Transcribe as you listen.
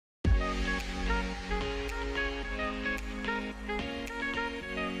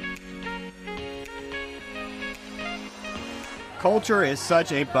Culture is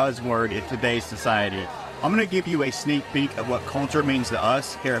such a buzzword in today's society. I'm going to give you a sneak peek of what culture means to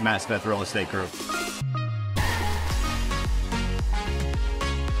us here at Matt Smith Real Estate Group.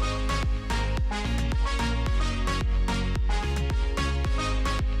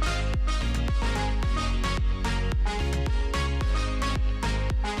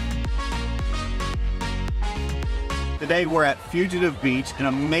 Today we're at Fugitive Beach, an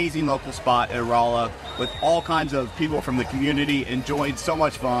amazing local spot in Rolla with all kinds of people from the community enjoying so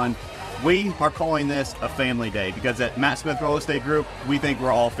much fun. We are calling this a family day because at Matt Smith Real Estate Group, we think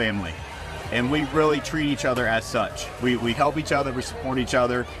we're all family. And we really treat each other as such. We help each other, we support each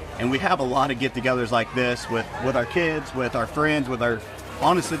other, and we have a lot of get-togethers like this with our kids, with our friends,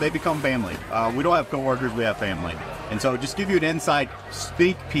 honestly, they become family. We don't have coworkers, we have family. And so just give you an inside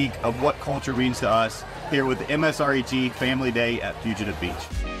sneak peek of what culture means to us here with the MSREG Family Day at Fugitive Beach.